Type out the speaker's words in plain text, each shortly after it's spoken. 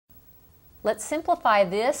Let's simplify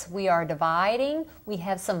this. We are dividing. We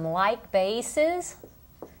have some like bases.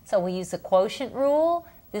 So we use the quotient rule.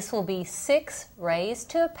 This will be 6 raised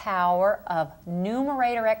to a power of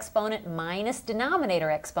numerator exponent minus denominator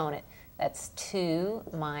exponent. That's 2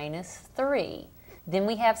 minus 3. Then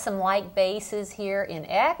we have some like bases here in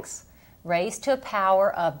x raised to a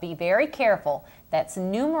power of, be very careful, that's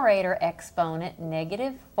numerator exponent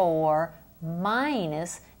negative 4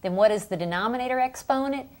 minus, then what is the denominator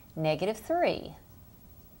exponent? Negative 3.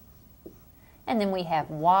 And then we have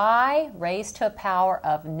y raised to a power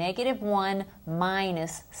of negative 1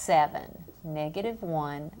 minus 7. Negative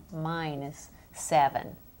 1 minus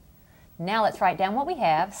 7. Now let's write down what we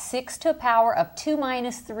have. 6 to a power of 2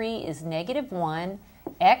 minus 3 is negative 1.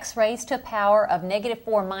 X raised to a power of negative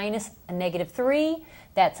 4 minus a negative 3.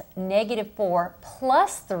 That's negative 4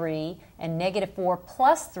 plus 3. And negative 4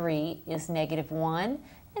 plus 3 is negative 1.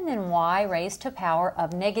 And then y raised to a power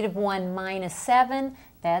of negative 1 minus 7.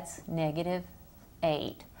 That's negative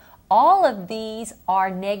 8. All of these are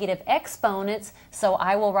negative exponents, so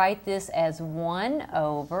I will write this as 1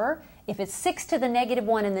 over. If it's 6 to the negative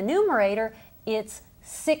 1 in the numerator, it's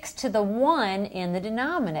 6 to the 1 in the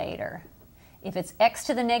denominator. If it's x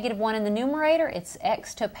to the negative 1 in the numerator, it's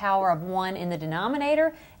x to the power of 1 in the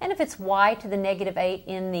denominator. And if it's y to the negative 8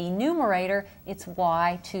 in the numerator, it's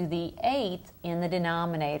y to the 8th in the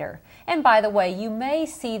denominator. And by the way, you may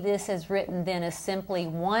see this as written then as simply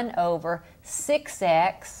 1 over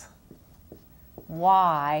 6x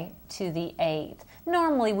y to the 8th.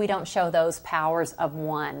 Normally we don't show those powers of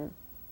 1.